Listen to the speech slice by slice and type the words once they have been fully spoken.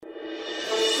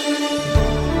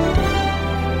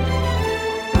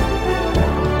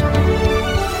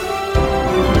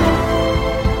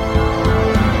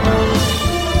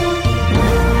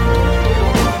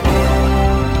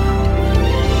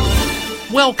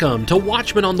Welcome to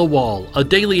Watchmen on the Wall, a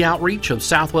daily outreach of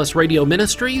Southwest Radio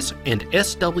Ministries and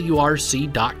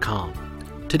SWRC.com.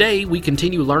 Today, we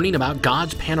continue learning about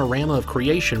God's panorama of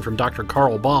creation from Dr.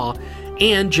 Carl Baugh,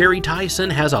 and Jerry Tyson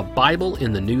has a Bible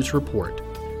in the News report.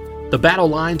 The battle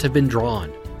lines have been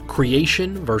drawn: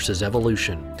 creation versus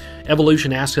evolution.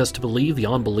 Evolution asks us to believe the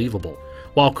unbelievable,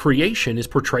 while creation is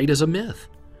portrayed as a myth.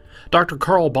 Dr.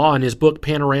 Carl Baugh, in his book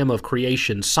Panorama of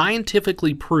Creation,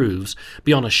 scientifically proves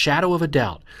beyond a shadow of a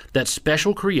doubt that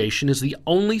special creation is the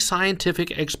only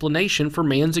scientific explanation for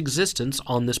man's existence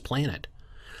on this planet.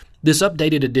 This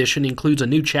updated edition includes a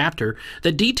new chapter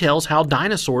that details how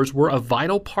dinosaurs were a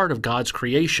vital part of God's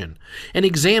creation and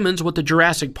examines what the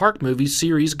Jurassic Park movies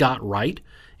series got right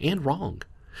and wrong.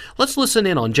 Let's listen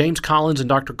in on James Collins and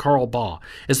Dr. Carl Baugh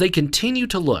as they continue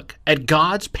to look at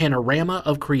God's panorama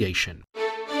of creation.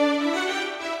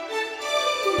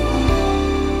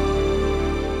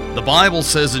 The Bible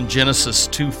says in Genesis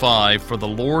 2:5, "For the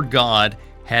Lord God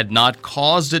had not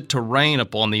caused it to rain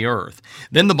upon the earth."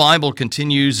 Then the Bible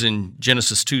continues in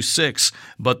Genesis 2:6,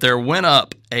 "But there went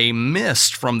up a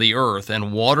mist from the earth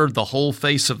and watered the whole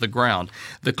face of the ground."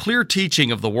 The clear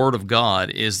teaching of the Word of God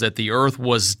is that the earth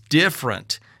was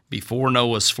different before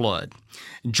Noah's flood.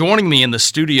 Joining me in the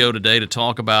studio today to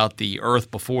talk about the earth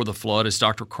before the flood is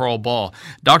Dr. Carl Baugh.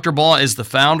 Dr. Baugh is the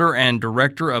founder and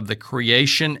director of the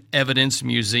Creation Evidence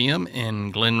Museum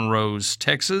in Glen Rose,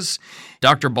 Texas.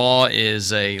 Dr. Baugh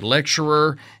is a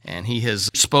lecturer, and he has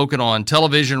spoken on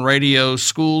television, radio,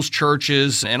 schools,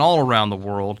 churches, and all around the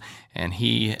world. And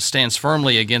he stands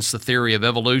firmly against the theory of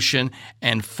evolution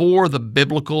and for the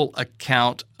biblical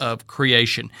account of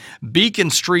creation. Beacon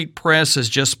Street Press has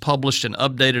just published an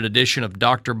updated edition of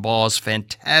Dr. Baugh's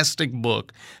fantastic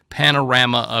book,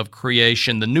 Panorama of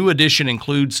Creation. The new edition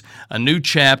includes a new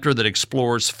chapter that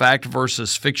explores fact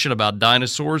versus fiction about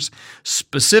dinosaurs.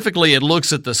 Specifically, it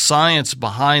looks at the science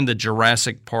behind the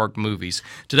Jurassic Park movies.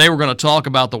 Today, we're going to talk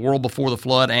about the world before the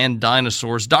flood and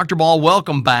dinosaurs. Dr. Baugh,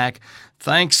 welcome back.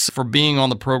 Thanks for being on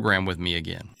the program with me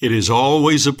again. It is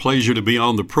always a pleasure to be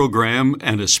on the program,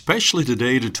 and especially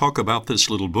today to talk about this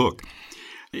little book.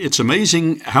 It's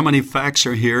amazing how many facts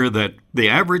are here that the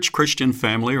average Christian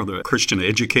family or the Christian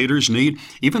educators need,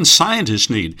 even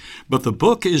scientists need. But the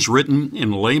book is written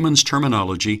in layman's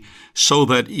terminology so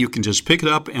that you can just pick it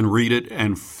up and read it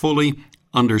and fully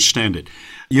understand it.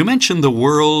 You mentioned the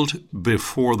world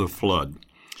before the flood.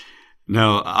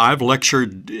 Now, I've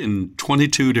lectured in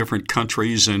 22 different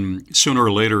countries, and sooner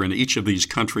or later in each of these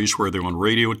countries where they're on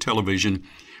radio, television,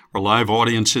 or live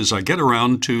audiences, I get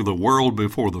around to the world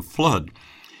before the flood.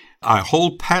 I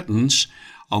hold patents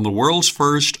on the world's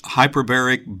first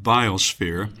hyperbaric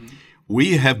biosphere.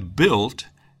 We have built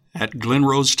at Glen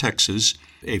Rose, Texas,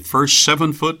 a first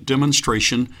 7-foot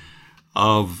demonstration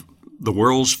of the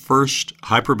world's first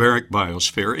hyperbaric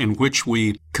biosphere, in which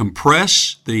we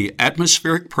compress the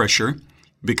atmospheric pressure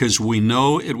because we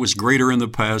know it was greater in the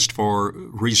past for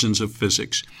reasons of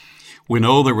physics. We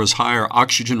know there was higher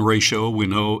oxygen ratio. We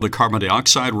know the carbon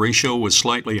dioxide ratio was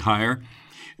slightly higher.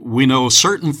 We know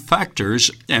certain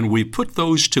factors, and we put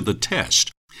those to the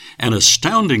test. And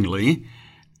astoundingly,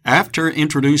 after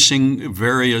introducing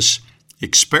various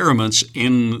experiments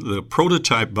in the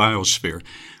prototype biosphere,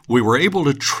 we were able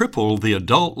to triple the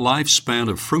adult lifespan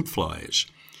of fruit flies.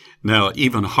 Now,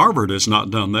 even Harvard has not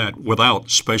done that without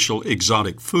special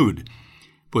exotic food.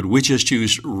 But we just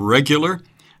used regular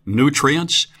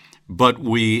nutrients, but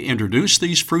we introduced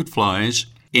these fruit flies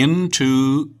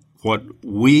into what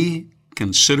we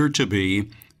consider to be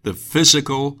the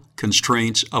physical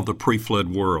constraints of the pre-flood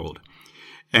world.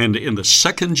 And in the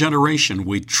second generation,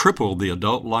 we tripled the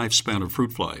adult lifespan of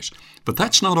fruit flies. But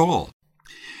that's not all.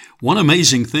 One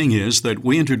amazing thing is that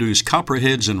we introduced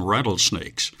copperheads and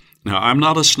rattlesnakes. Now, I'm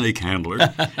not a snake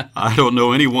handler. I don't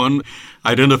know anyone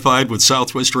identified with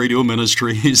Southwest Radio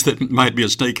Ministries that might be a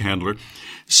snake handler.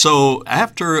 So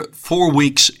after 4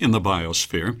 weeks in the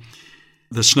biosphere,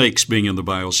 the snakes being in the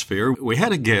biosphere, we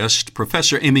had a guest,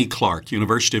 Professor Amy Clark,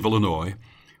 University of Illinois,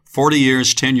 40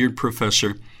 years tenured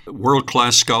professor,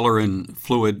 world-class scholar in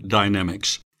fluid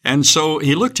dynamics. And so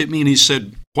he looked at me and he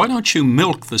said, "Why don't you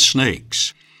milk the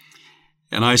snakes?"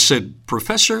 And I said,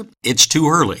 "Professor, it's too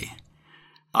early."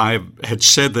 I had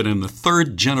said that in the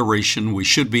third generation, we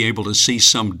should be able to see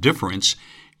some difference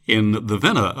in the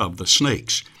vena of the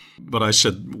snakes. But I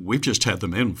said, we've just had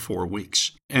them in 4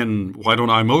 weeks. And why don't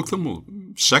I milk them? Well,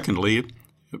 secondly,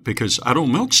 because I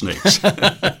don't milk snakes.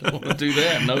 Don't want to do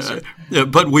that, no sir.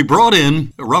 But we brought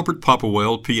in Robert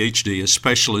Popplewell, Ph.D., a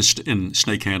specialist in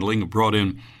snake handling, brought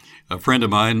in a friend of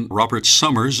mine, Robert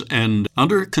Summers, and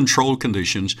under controlled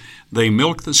conditions, they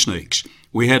milked the snakes.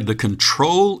 We had the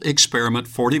control experiment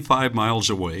 45 miles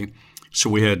away. So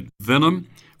we had venom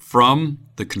from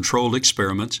the controlled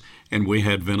experiments, and we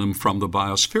had venom from the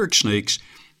biospheric snakes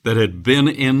that had been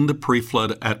in the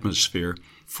pre-flood atmosphere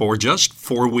for just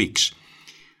 4 weeks.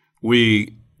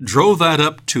 We drove that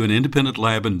up to an independent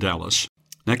lab in Dallas.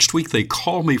 Next week, they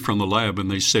called me from the lab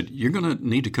and they said, "You're going to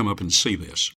need to come up and see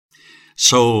this."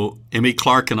 So Emmy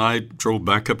Clark and I drove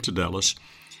back up to Dallas.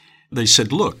 They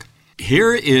said, "Look,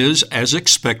 here is, as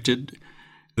expected,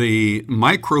 the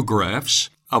micrographs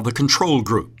of the control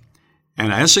group.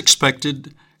 And as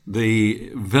expected,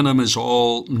 the venom is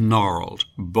all gnarled,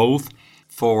 both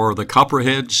for the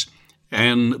copperheads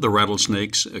and the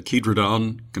rattlesnakes,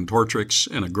 Echidrodon, Contortrix,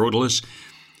 and Agrodalus.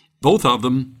 Both of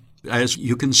them, as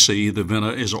you can see, the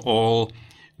venom is all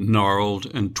gnarled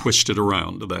and twisted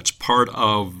around. That's part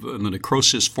of the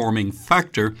necrosis-forming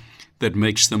factor that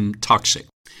makes them toxic."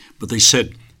 But they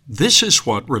said, this is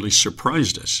what really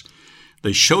surprised us.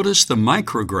 They showed us the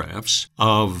micrographs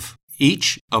of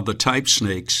each of the type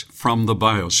snakes from the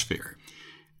biosphere.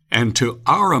 And to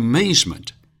our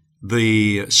amazement,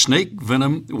 the snake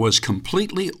venom was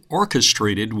completely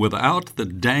orchestrated without the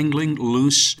dangling,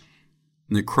 loose,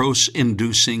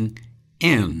 necrosis-inducing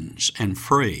ends and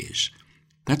frays.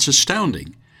 That's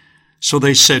astounding. So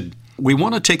they said, "We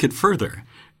want to take it further."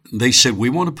 They said, "We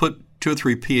want to put 2 or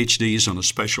 3 PhDs on a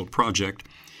special project."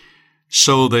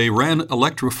 So they ran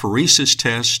electrophoresis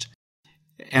tests,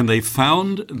 and they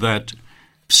found that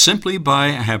simply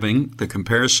by having the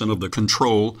comparison of the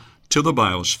control to the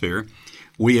biosphere,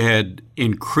 we had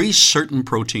increased certain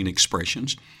protein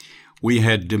expressions, we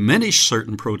had diminished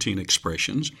certain protein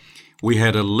expressions, we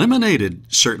had eliminated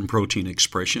certain protein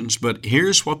expressions, but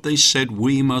here's what they said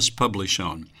we must publish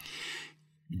on.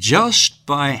 Just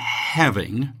by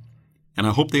having, and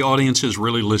I hope the audience is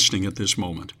really listening at this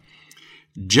moment,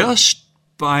 just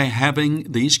by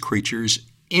having these creatures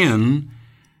in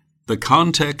the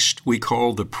context we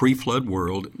call the pre-flood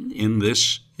world in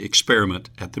this experiment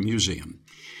at the museum,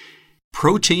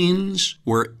 proteins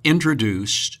were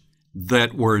introduced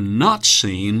that were not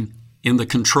seen in the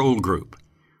control group,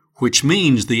 which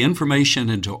means the information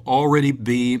had to already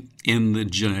be in the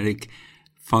genetic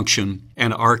function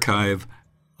and archive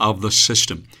of the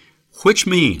system, which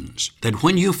means that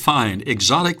when you find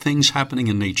exotic things happening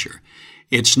in nature,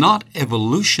 it's not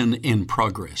evolution in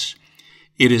progress.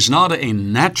 It is not a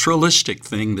naturalistic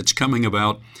thing that's coming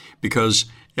about because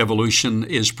evolution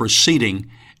is proceeding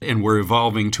and we're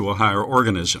evolving to a higher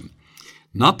organism.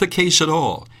 Not the case at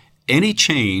all. Any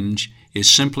change is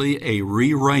simply a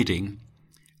rewriting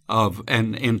of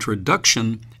an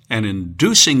introduction, an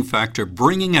inducing factor,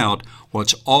 bringing out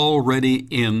what's already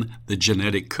in the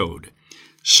genetic code.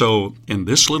 So in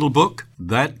this little book,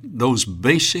 those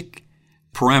basic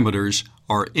parameters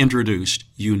are introduced.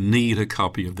 You need a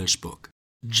copy of this book.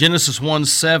 Genesis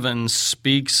 1:7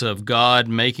 speaks of God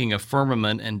making a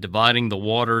firmament and dividing the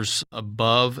waters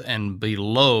above and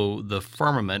below the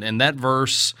firmament. And that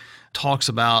verse talks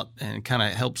about and kind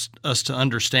of helps us to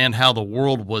understand how the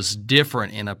world was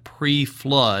different in a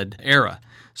pre-flood era.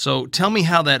 So tell me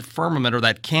how that firmament or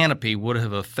that canopy would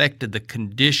have affected the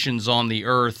conditions on the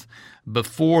earth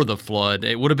before the flood.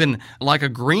 It would have been like a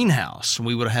greenhouse.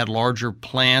 We would have had larger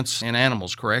plants and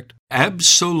animals, correct?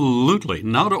 Absolutely.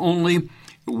 Not only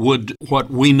would what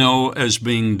we know as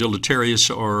being deleterious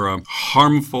or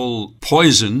harmful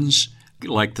poisons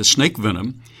like the snake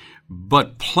venom,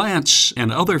 but plants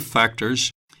and other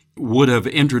factors would have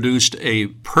introduced a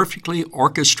perfectly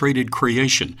orchestrated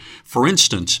creation. For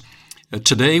instance,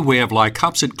 today we have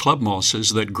lycopsid club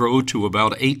mosses that grow to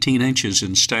about 18 inches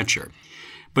in stature.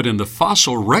 But in the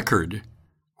fossil record,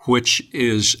 which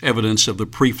is evidence of the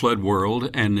pre-flood world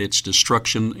and its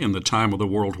destruction in the time of the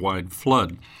worldwide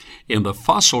flood, in the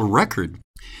fossil record,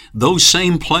 those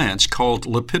same plants called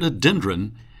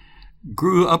Lepidodendron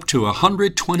grew up to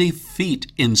 120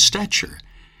 feet in stature.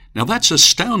 Now that's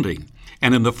astounding.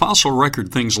 And in the fossil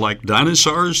record, things like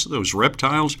dinosaurs, those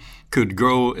reptiles, could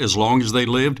grow as long as they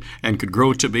lived and could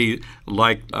grow to be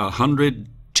like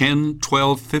 110,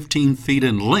 12, 15 feet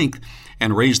in length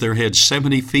and raise their heads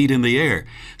 70 feet in the air.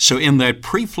 So in that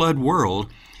pre-flood world,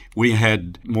 we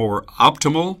had more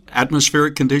optimal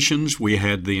atmospheric conditions. We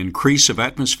had the increase of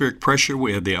atmospheric pressure.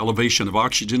 We had the elevation of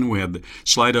oxygen. We had the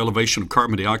slight elevation of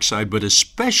carbon dioxide, but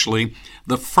especially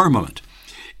the firmament.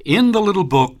 In the little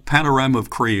book, Panorama of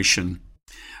Creation,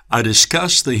 I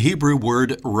discuss the Hebrew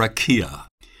word rakia,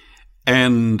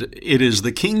 and it is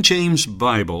the King James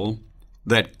Bible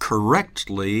that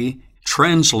correctly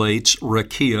translates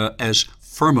rakia as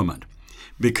firmament,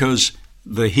 because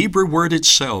the Hebrew word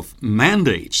itself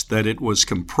mandates that it was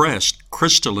compressed,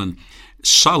 crystalline,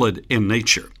 solid in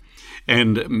nature.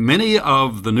 And many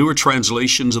of the newer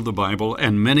translations of the Bible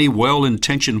and many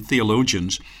well-intentioned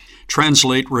theologians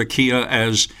translate rakia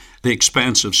as the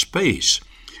expanse of space.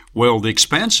 Well, the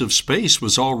expanse of space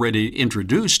was already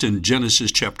introduced in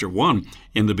Genesis chapter 1.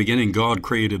 In the beginning, God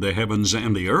created the heavens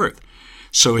and the earth.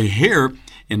 So here,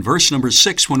 in verse number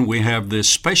 6, when we have this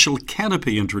special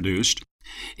canopy introduced,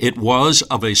 it was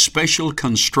of a special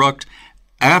construct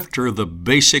after the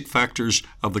basic factors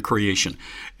of the creation.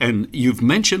 And you've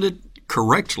mentioned it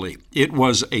correctly. It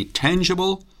was a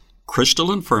tangible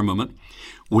crystalline firmament.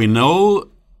 We know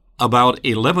about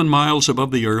 11 miles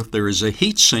above the earth there is a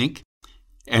heat sink,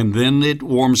 and then it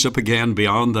warms up again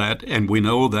beyond that, and we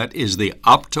know that is the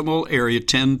optimal area,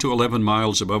 10 to 11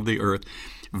 miles above the earth.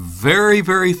 Very,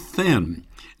 very thin,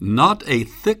 not a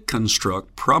thick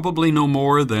construct, probably no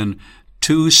more than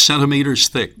 2 centimeters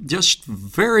thick, just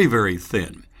very, very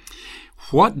thin.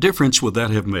 What difference would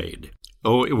that have made?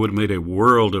 Oh, it would have made a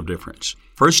world of difference.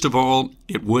 First of all,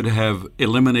 it would have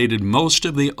eliminated most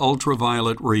of the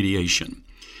ultraviolet radiation.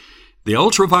 The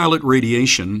ultraviolet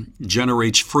radiation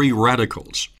generates free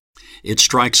radicals. It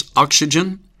strikes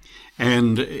oxygen,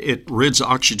 and it rids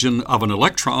oxygen of an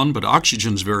electron, but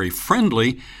oxygen's very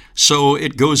friendly, so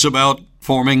it goes about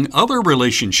forming other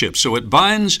relationships. So it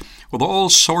binds with all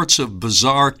sorts of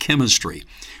bizarre chemistry.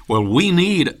 Well, we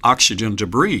need oxygen to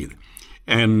breathe,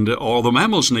 and all the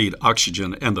mammals need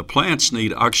oxygen, and the plants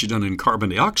need oxygen and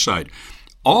carbon dioxide.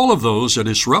 All of those are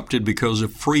disrupted because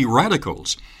of free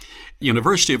radicals.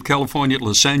 University of California at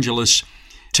Los Angeles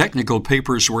technical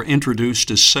papers were introduced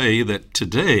to say that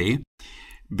today,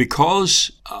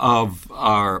 because of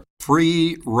our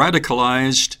free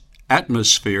radicalized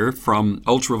atmosphere from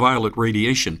ultraviolet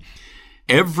radiation,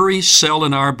 every cell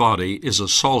in our body is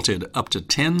assaulted up to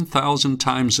 10,000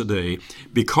 times a day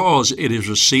because it is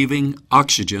receiving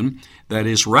oxygen that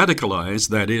is radicalized,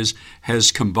 that is,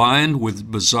 has combined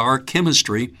with bizarre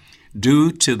chemistry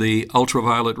due to the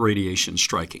ultraviolet radiation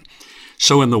striking.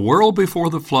 So in the world before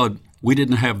the flood, we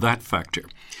didn't have that factor.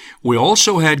 We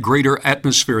also had greater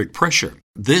atmospheric pressure.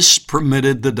 This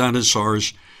permitted the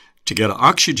dinosaurs to get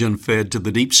oxygen fed to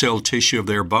the deep cell tissue of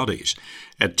their bodies.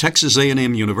 At Texas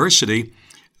A&M University,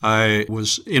 I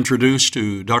was introduced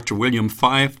to Dr. William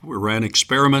Fife. We ran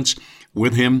experiments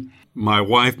with him, my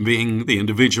wife being the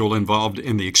individual involved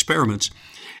in the experiments.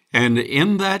 And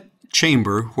in that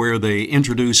chamber where they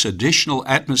introduce additional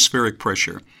atmospheric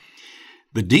pressure,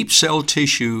 the deep cell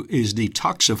tissue is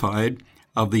detoxified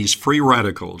of these free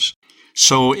radicals.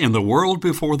 So in the world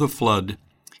before the flood,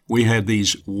 we had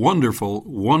these wonderful,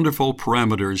 wonderful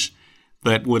parameters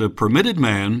that would have permitted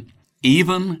man,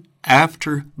 even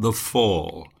after the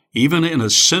fall, even in a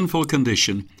sinful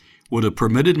condition, would have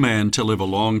permitted man to live a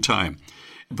long time.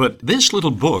 But this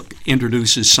little book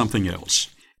introduces something else,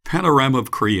 Panorama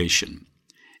of Creation.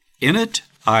 In it,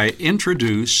 I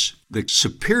introduce the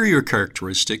superior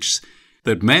characteristics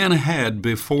that man had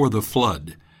before the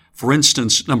flood. For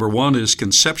instance, number 1 is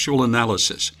conceptual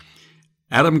analysis.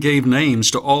 Adam gave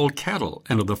names to all cattle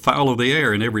and of the fowl of the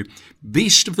air and every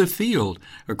beast of the field,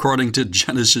 according to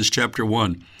Genesis chapter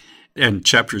 1 and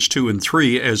chapters 2 and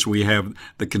 3, as we have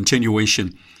the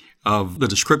continuation of the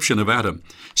description of Adam.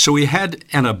 So he had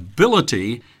an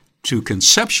ability to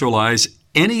conceptualize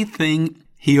anything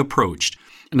he approached.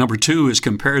 Number 2 is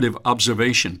comparative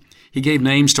observation. He gave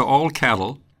names to all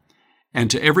cattle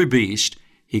and to every beast.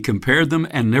 He compared them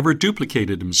and never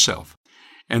duplicated himself.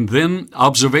 And then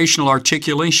observational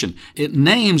articulation. It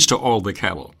names to all the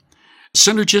cattle.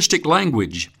 Synergistic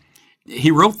language.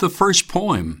 He wrote the first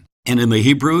poem, and in the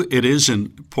Hebrew it is in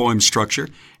poem structure.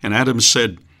 And Adam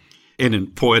said, in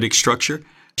poetic structure,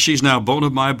 she's now bone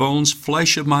of my bones,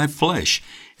 flesh of my flesh.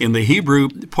 In the Hebrew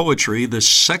poetry, the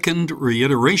second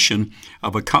reiteration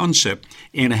of a concept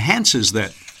enhances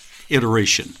that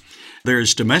iteration.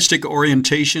 There's domestic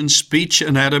orientation, speech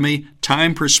anatomy,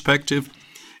 time perspective,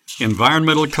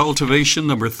 environmental cultivation.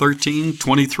 Number 13,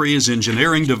 23 is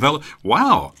engineering development.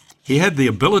 Wow! He had the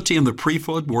ability in the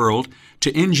pre-flood world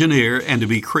to engineer and to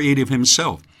be creative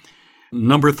himself.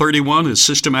 Number 31 is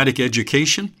systematic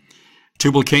education.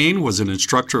 Tubal-Cain was an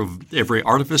instructor of every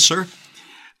artificer.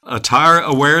 Attire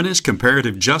awareness,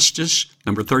 comparative justice.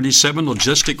 Number 37,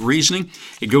 logistic reasoning.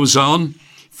 It goes on.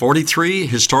 43,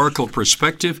 historical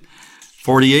perspective.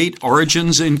 48,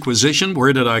 origins, inquisition.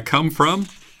 Where did I come from?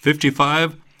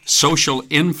 55, social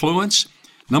influence.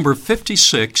 Number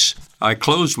 56, I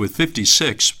closed with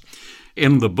 56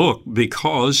 in the book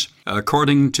because,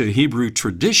 according to Hebrew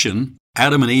tradition,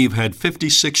 Adam and Eve had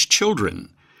 56 children.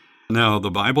 Now,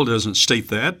 the Bible doesn't state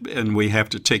that, and we have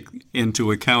to take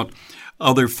into account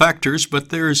other factors, but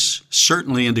there's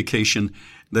certainly indication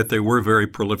that they were very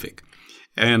prolific.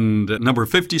 And number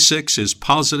 56 is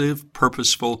positive,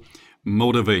 purposeful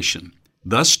motivation.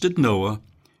 Thus did Noah,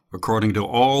 according to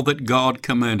all that God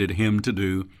commanded him to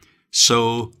do,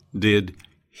 so did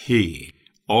he.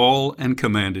 All and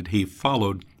commanded he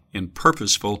followed in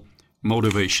purposeful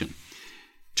motivation.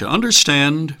 To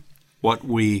understand what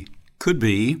we could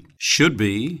be, should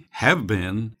be, have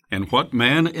been, and what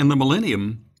man in the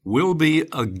millennium will be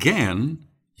again,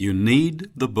 you need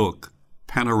the book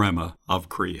Panorama of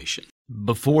Creation.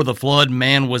 Before the flood,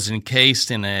 man was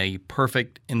encased in a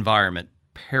perfect environment,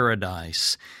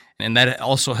 paradise. And that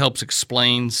also helps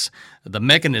explains the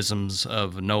mechanisms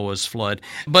of Noah's flood.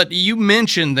 But you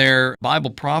mentioned there Bible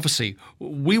prophecy.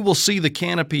 We will see the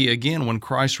canopy again when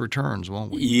Christ returns,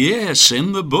 won't we? Yes,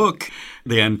 in the book,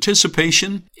 the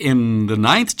anticipation. In the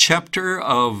 9th chapter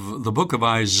of the book of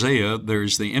Isaiah,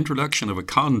 there's the introduction of a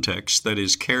context that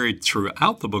is carried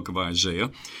throughout the book of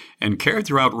Isaiah and carried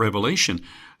throughout Revelation.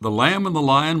 The lamb and the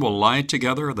lion will lie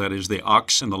together, that is, the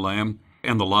ox and the lamb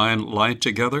and the lion lie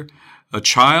together. A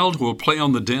child will play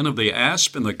on the den of the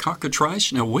asp and the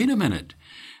cockatrice. Now, wait a minute.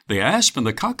 The asp and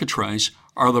the cockatrice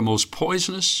are the most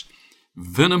poisonous,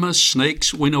 venomous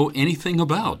snakes we know anything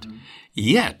about.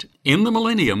 Yet, in the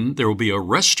millennium, there will be a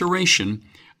restoration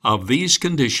of these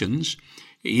conditions,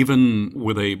 even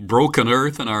with a broken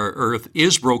earth, and our earth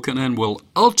is broken and will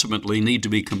ultimately need to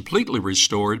be completely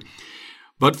restored.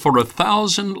 But for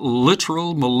 1,000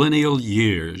 literal millennial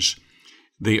years,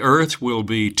 the earth will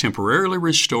be temporarily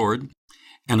restored,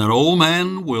 and an old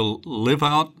man will live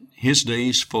out his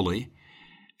days fully,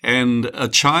 and a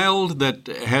child that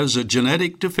has a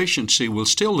genetic deficiency will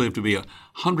still live to be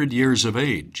 100 years of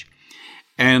age.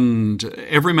 And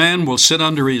every man will sit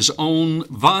under his own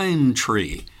vine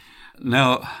tree.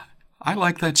 Now, I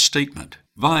like that statement,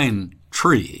 vine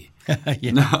tree.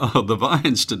 Yeah. Now, the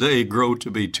vines today grow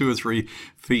to be 2 or 3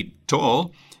 feet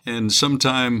tall, and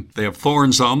sometimes they have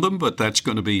thorns on them, but that's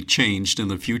going to be changed in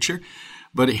the future.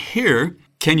 But here,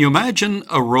 can you imagine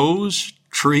a rose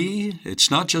tree?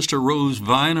 It's not just a rose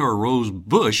vine or a rose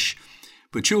bush,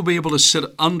 but you'll be able to sit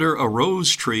under a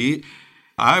rose tree.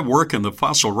 I work in the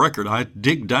fossil record. I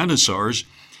dig dinosaurs.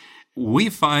 We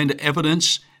find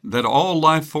evidence that all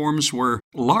life forms were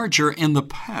larger in the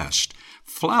past.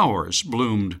 Flowers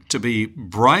bloomed to be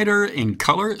brighter in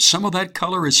color. Some of that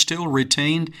color is still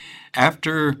retained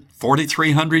after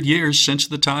 4,300 years since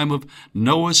the time of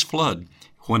Noah's flood,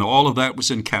 when all of that was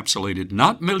encapsulated.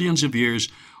 Not millions of years.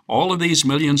 All of these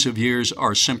millions of years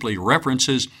are simply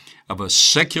references of a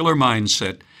secular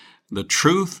mindset. The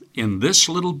truth in this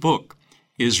little book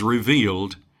is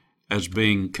revealed as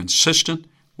being consistent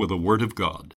with the Word of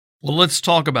God. Well, let's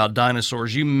talk about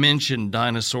dinosaurs. You mentioned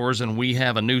dinosaurs, and we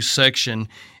have a new section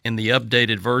in the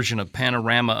updated version of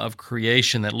Panorama of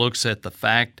Creation that looks at the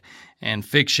fact and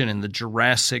fiction in the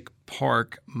Jurassic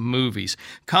Park movies.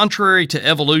 Contrary to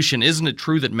evolution, isn't it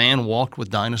true that man walked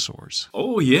with dinosaurs?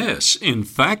 Oh, yes. In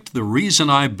fact, the reason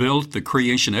I built the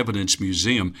Creation Evidence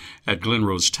Museum at Glen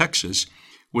Rose, Texas,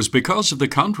 was because of the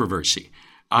controversy.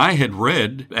 I had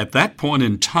read, at that point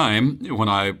in time, when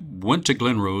I went to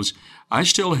Glen Rose, I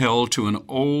still held to an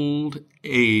old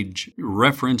age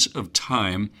reference of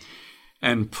time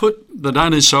and put the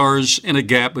dinosaurs in a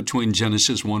gap between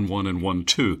Genesis 1:1 and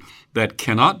 1:2 that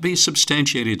cannot be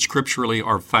substantiated scripturally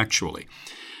or factually.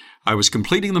 I was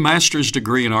completing the master's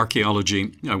degree in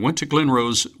archaeology. I went to Glen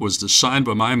Rose, was assigned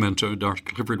by my mentor,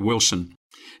 Dr. Clifford Wilson,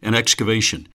 in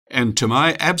excavation. And to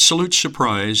my absolute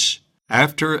surprise,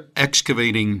 after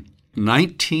excavating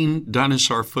 19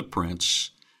 dinosaur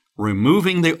footprints,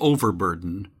 removing the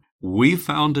overburden, we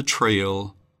found a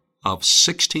trail of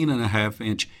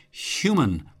 16.5-inch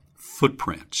human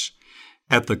footprints.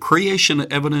 At the Creation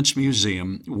Evidence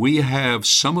Museum, we have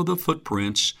some of the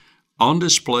footprints on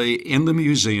display in the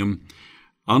museum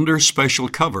under special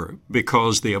cover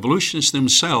because the evolutionists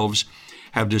themselves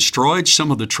have destroyed some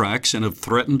of the tracks and have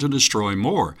threatened to destroy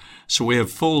more. So we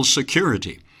have full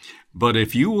security. But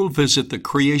if you will visit the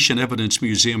Creation Evidence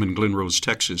Museum in Glen Rose,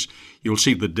 Texas, you'll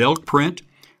see the Delk print,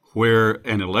 where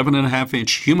an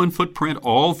 11.5-inch human footprint,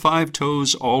 all 5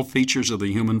 toes, all features of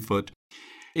the human foot,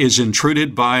 is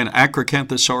intruded by an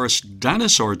Acrocanthosaurus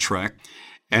dinosaur track,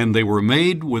 and they were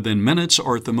made within minutes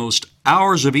or at the most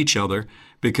hours of each other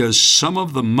because some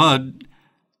of the mud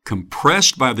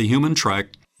compressed by the human track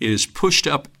is pushed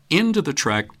up into the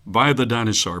track by the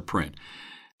dinosaur print.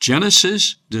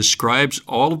 Genesis describes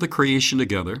all of the creation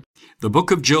together. The book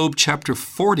of Job, chapter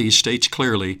 40, states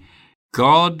clearly,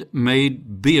 God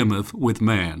made Behemoth with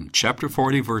man. Chapter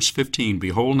 40, verse 15,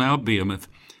 Behold now Behemoth,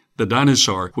 the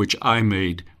dinosaur which I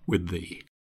made with thee.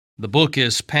 The book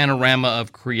is Panorama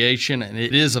of Creation, and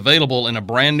it is available in a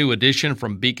brand new edition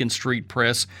from Beacon Street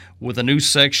Press with a new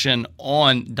section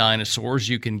on dinosaurs.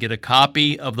 You can get a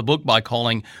copy of the book by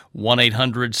calling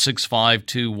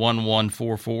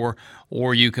 1-800-652-1144,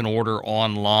 or you can order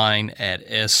online at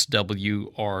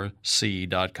swrc.com.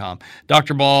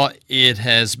 Dr. Baugh, it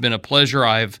has been a pleasure.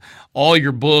 I have all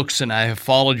your books, and I have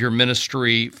followed your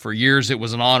ministry for years. It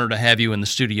was an honor to have you in the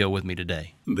studio with me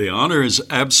today. The honor is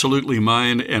absolutely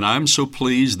mine, and I'm so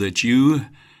pleased that you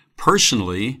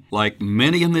personally, like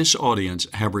many in this audience,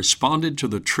 have responded to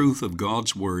the truth of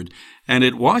God's Word, and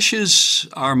it washes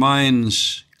our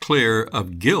minds clear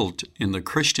of guilt in the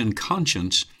Christian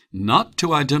conscience not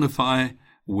to identify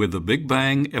with the Big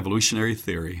Bang evolutionary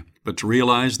theory, but to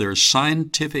realize there's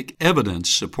scientific evidence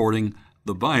supporting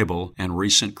the Bible and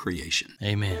recent creation.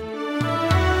 Amen.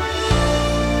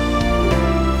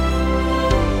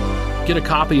 Get a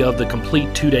copy of the complete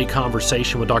 2-day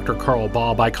conversation with Dr. Carl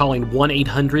Baugh by calling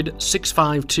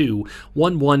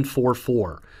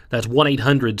 1-800-652-1144. That's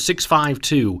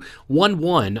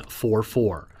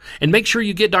 1-800-652-1144. And make sure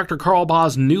you get Dr. Carl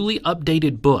Baugh's newly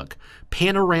updated book,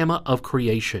 Panorama of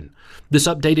Creation. This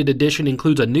updated edition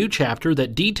includes a new chapter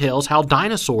that details how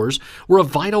dinosaurs were a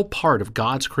vital part of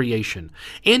God's creation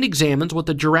and examines what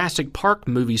the Jurassic Park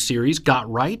movie series got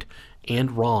right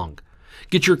and wrong.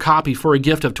 Get your copy for a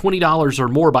gift of $20 or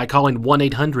more by calling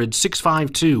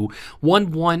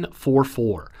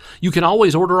 1-800-652-1144. You can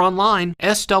always order online,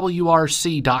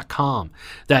 swrc.com.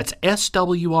 That's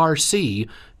swrc.com.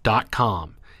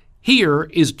 Here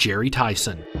is Jerry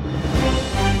Tyson.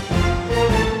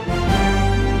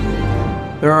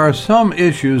 There are some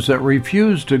issues that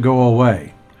refuse to go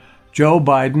away. Joe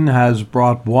Biden has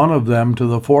brought one of them to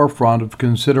the forefront of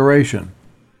consideration.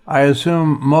 I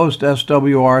assume most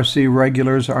SWRC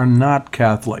regulars are not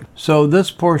Catholic, so this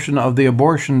portion of the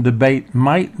abortion debate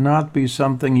might not be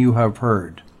something you have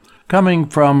heard. Coming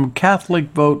from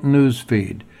Catholic Vote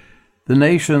Newsfeed, the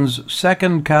nation's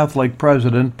second Catholic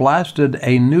president blasted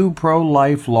a new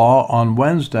pro-life law on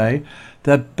Wednesday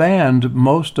that banned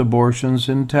most abortions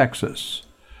in Texas.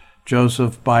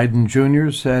 Joseph Biden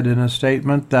Jr. said in a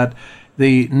statement that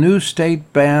the new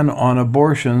state ban on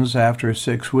abortions after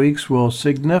 6 weeks will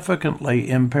significantly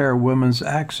impair women's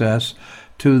access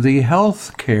to the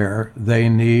health care they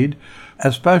need,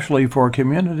 especially for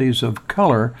communities of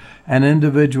color and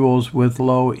individuals with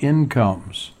low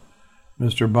incomes.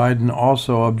 Mr. Biden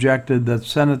also objected that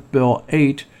Senate Bill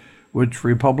 8, which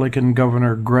Republican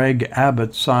Governor Greg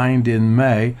Abbott signed in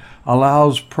May,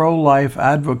 allows pro-life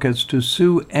advocates to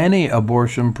sue any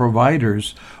abortion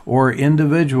providers or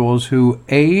individuals who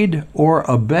aid or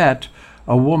abet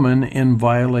a woman in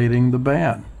violating the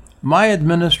ban. My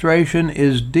administration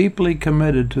is deeply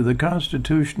committed to the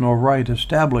constitutional right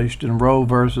established in Roe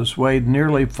v. Wade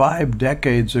nearly 5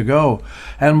 decades ago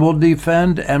and will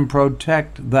defend and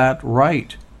protect that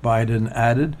right, Biden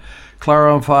added,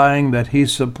 clarifying that he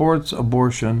supports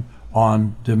abortion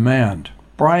on demand.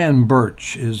 Brian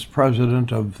Birch is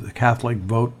president of the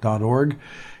CatholicVote.org,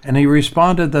 and he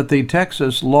responded that the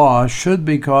Texas law should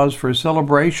be cause for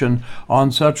celebration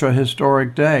on such a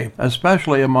historic day,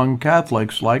 especially among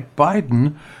Catholics like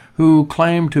Biden, who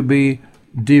claim to be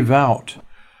devout.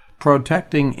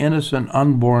 Protecting innocent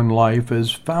unborn life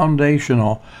is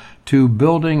foundational to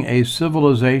building a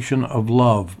civilization of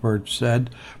love, Birch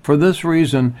said. For this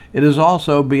reason, it is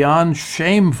also beyond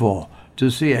shameful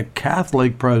to see a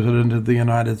Catholic president of the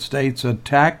United States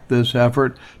attack this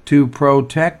effort to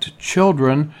protect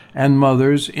children and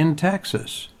mothers in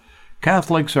Texas.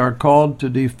 Catholics are called to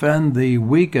defend the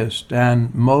weakest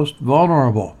and most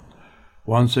vulnerable.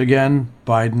 Once again,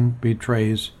 Biden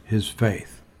betrays his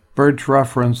faith. Birch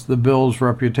referenced the bill's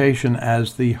reputation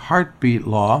as the heartbeat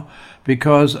law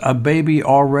because a baby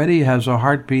already has a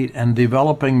heartbeat and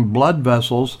developing blood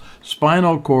vessels,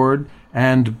 spinal cord,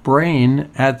 and brain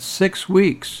at 6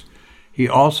 weeks. He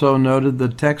also noted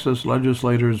that Texas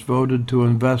legislators voted to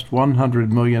invest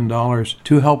 $100 million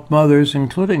to help mothers,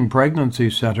 including pregnancy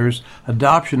centers,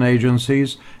 adoption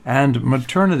agencies, and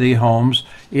maternity homes,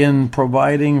 in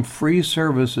providing free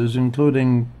services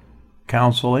including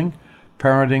counseling,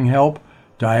 parenting help,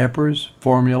 diapers,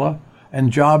 formula,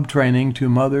 and job training to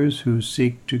mothers who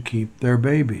seek to keep their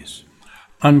babies.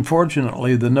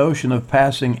 Unfortunately, the notion of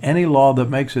passing any law that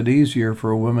makes it easier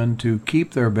for women to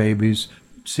keep their babies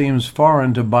seems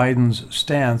foreign to Biden's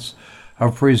stance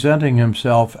of presenting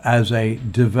himself as a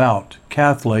devout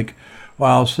Catholic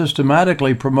while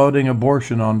systematically promoting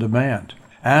abortion on demand.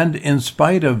 And in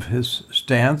spite of his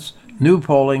stance, new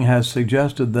polling has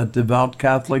suggested that devout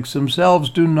Catholics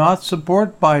themselves do not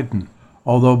support Biden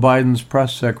although Biden's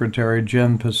press secretary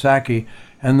Jen Psaki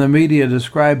and the media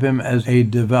describe him as a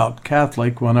devout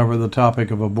Catholic whenever the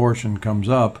topic of abortion comes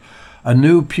up. A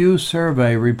new Pew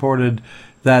survey reported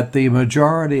that the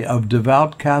majority of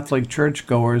devout Catholic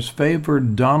churchgoers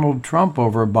favored Donald Trump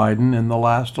over Biden in the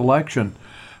last election.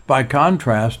 By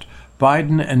contrast,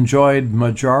 Biden enjoyed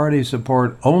majority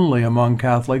support only among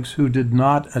Catholics who did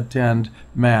not attend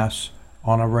Mass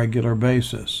on a regular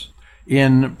basis.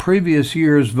 In previous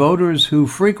years, voters who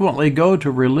frequently go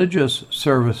to religious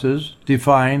services,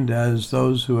 defined as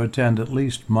those who attend at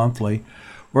least monthly,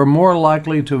 were more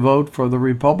likely to vote for the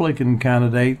Republican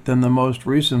candidate than the most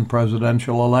recent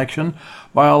presidential election,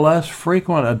 while less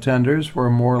frequent attenders were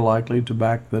more likely to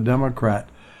back the Democrat,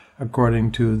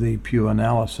 according to the Pew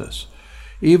analysis.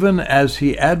 Even as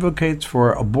he advocates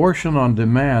for abortion on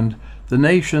demand, the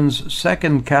nation's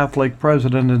second Catholic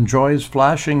president enjoys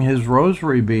flashing his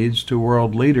rosary beads to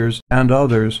world leaders and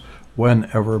others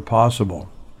whenever possible.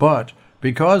 But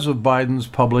because of Biden's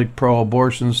public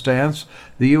pro-abortion stance,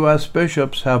 the U.S.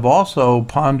 bishops have also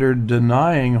pondered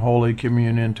denying Holy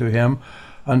Communion to him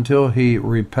until he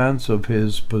repents of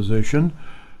his position,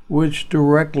 which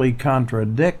directly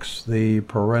contradicts the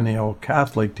perennial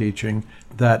Catholic teaching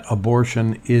that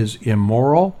abortion is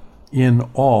immoral in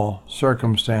all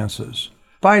circumstances.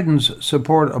 Biden's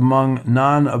support among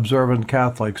non-observant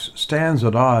Catholics stands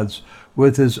at odds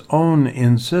with his own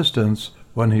insistence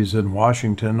when he's in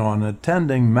Washington on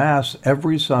attending Mass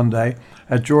every Sunday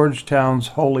at Georgetown's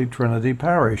Holy Trinity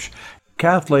Parish.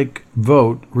 Catholic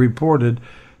Vote reported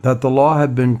that the law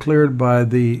had been cleared by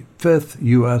the Fifth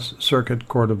U.S. Circuit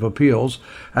Court of Appeals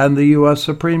and the U.S.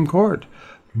 Supreme Court,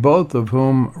 both of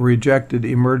whom rejected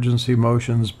emergency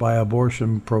motions by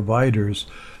abortion providers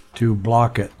to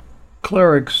block it.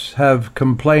 Clerics have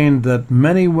complained that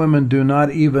many women do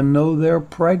not even know they're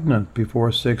pregnant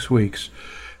before 6 weeks,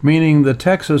 meaning the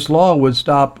Texas law would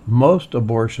stop most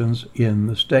abortions in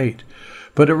the state.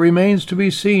 But it remains to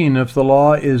be seen if the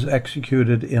law is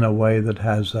executed in a way that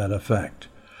has that effect.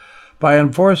 By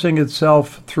enforcing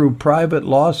itself through private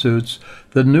lawsuits,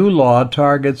 the new law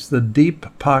targets the deep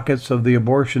pockets of the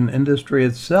abortion industry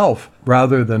itself,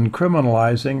 rather than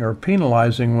criminalizing or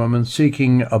penalizing women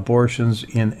seeking abortions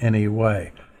in any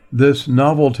way. This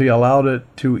novelty allowed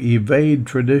it to evade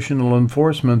traditional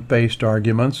enforcement-based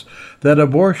arguments that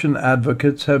abortion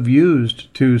advocates have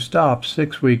used to stop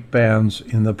 6-week bans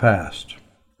in the past.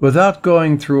 Without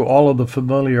going through all of the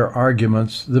familiar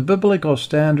arguments, the biblical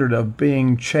standard of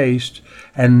being chaste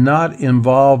and not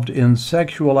involved in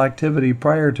sexual activity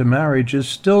prior to marriage is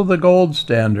still the gold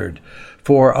standard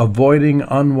for avoiding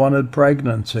unwanted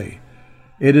pregnancy.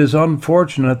 It is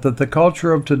unfortunate that the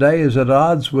culture of today is at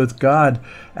odds with God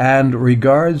and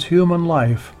regards human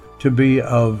life to be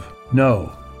of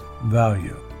no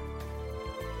value.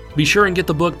 Be sure and get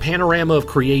the book Panorama of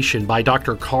Creation by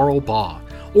Dr. Carl Baugh.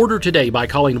 Order today by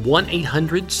calling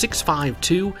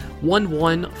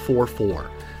 1-800-652-1144.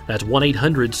 That's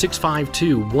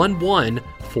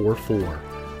 1-800-652-1144.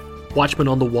 Watchman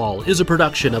on the Wall is a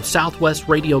production of Southwest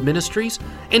Radio Ministries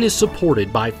and is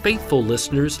supported by faithful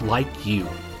listeners like you.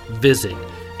 Visit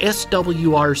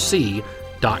swrc.com.